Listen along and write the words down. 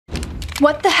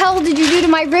What the hell did you do to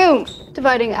my room?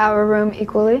 Dividing our room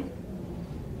equally.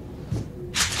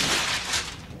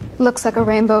 Looks like a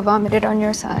rainbow vomited on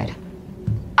your side.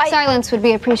 Silence would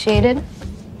be appreciated.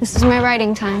 This is my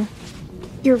writing time.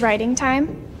 Your writing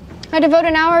time? I devote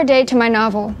an hour a day to my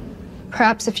novel.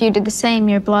 Perhaps if you did the same,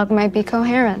 your blog might be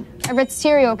coherent. I read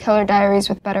serial killer diaries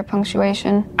with better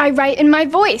punctuation. I write in my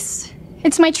voice.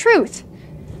 It's my truth.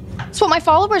 It's what my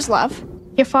followers love.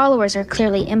 Your followers are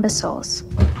clearly imbeciles.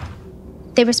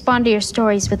 They respond to your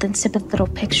stories with insipid little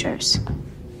pictures.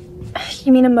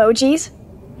 You mean emojis?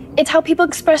 It's how people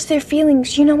express their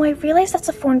feelings. You know, I realize that's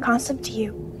a foreign concept to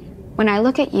you. When I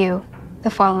look at you, the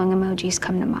following emojis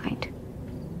come to mind.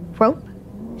 Rope,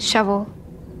 shovel,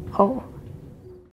 hole.